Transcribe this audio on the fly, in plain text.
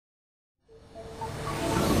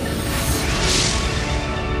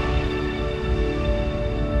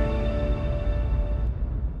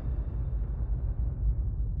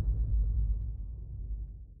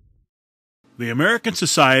The American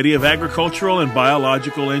Society of Agricultural and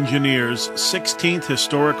Biological Engineers' 16th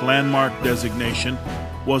Historic Landmark designation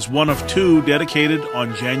was one of two dedicated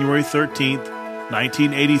on January 13,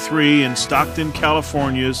 1983 in Stockton,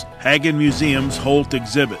 California's Hagen Museum's Holt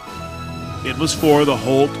exhibit. It was for the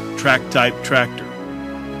Holt track-type tractor.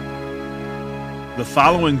 The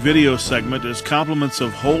following video segment is compliments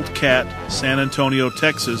of Holt Cat, San Antonio,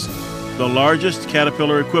 Texas, the largest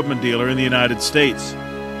Caterpillar equipment dealer in the United States.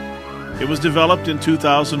 It was developed in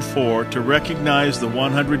 2004 to recognize the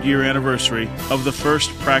 100-year anniversary of the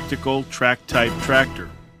first practical track-type tractor.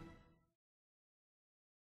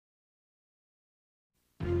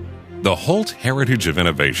 The Holt Heritage of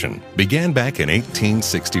Innovation began back in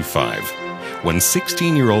 1865, when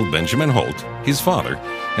 16-year-old Benjamin Holt, his father,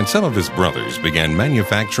 and some of his brothers began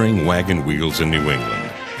manufacturing wagon wheels in New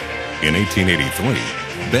England. In 1883,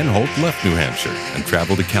 Ben Holt left New Hampshire and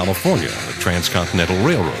traveled to California on the Transcontinental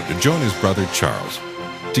Railroad to join his brother Charles.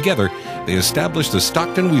 Together, they established the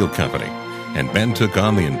Stockton Wheel Company, and Ben took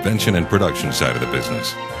on the invention and production side of the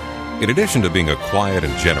business. In addition to being a quiet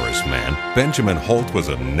and generous man, Benjamin Holt was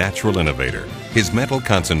a natural innovator. His mental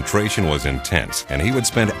concentration was intense, and he would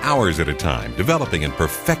spend hours at a time developing and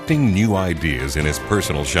perfecting new ideas in his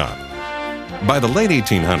personal shop. By the late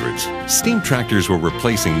 1800s, steam tractors were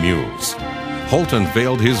replacing mules. Holt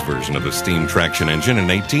unveiled his version of the steam traction engine in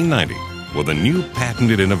 1890 with a new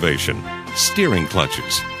patented innovation, steering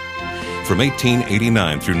clutches. From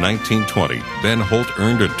 1889 through 1920, Ben Holt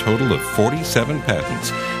earned a total of 47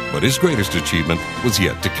 patents, but his greatest achievement was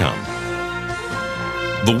yet to come.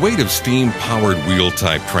 The weight of steam-powered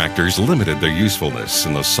wheel-type tractors limited their usefulness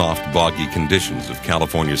in the soft, boggy conditions of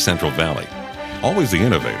California's Central Valley. Always the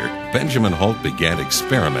innovator, Benjamin Holt began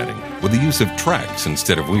experimenting with the use of tracks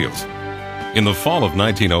instead of wheels. In the fall of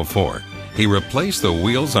 1904, he replaced the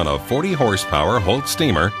wheels on a 40-horsepower Holt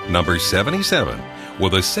steamer number 77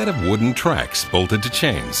 with a set of wooden tracks bolted to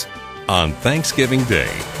chains. On Thanksgiving Day,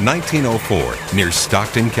 1904, near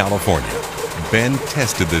Stockton, California, Ben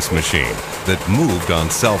tested this machine that moved on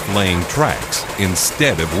self-laying tracks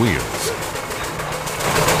instead of wheels.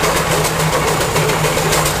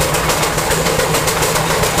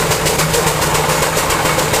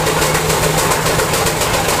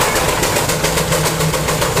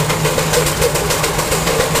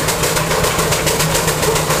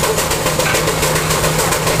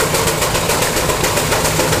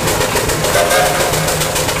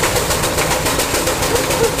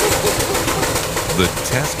 The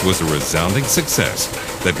test was a resounding success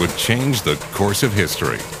that would change the course of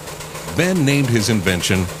history. Ben named his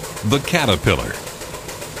invention the Caterpillar.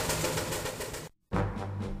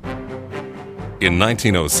 In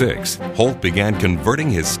 1906, Holt began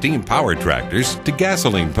converting his steam-powered tractors to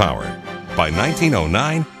gasoline power. By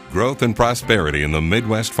 1909, growth and prosperity in the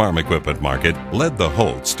Midwest farm equipment market led the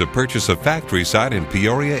Holts to purchase a factory site in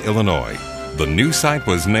Peoria, Illinois. The new site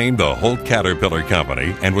was named the Holt Caterpillar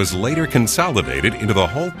Company and was later consolidated into the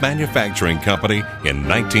Holt Manufacturing Company in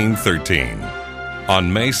 1913.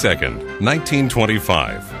 On May 2,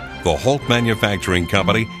 1925, the Holt Manufacturing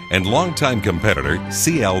Company and longtime competitor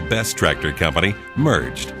CL Best Tractor Company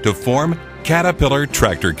merged to form Caterpillar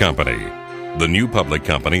Tractor Company. The new public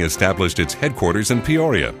company established its headquarters in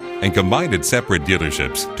Peoria and combined its separate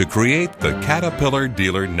dealerships to create the Caterpillar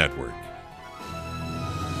Dealer Network.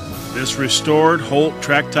 This restored Holt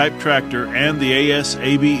track-type tractor and the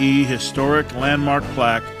ASABE Historic Landmark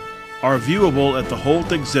plaque are viewable at the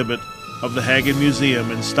Holt exhibit of the Hagen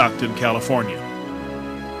Museum in Stockton, California.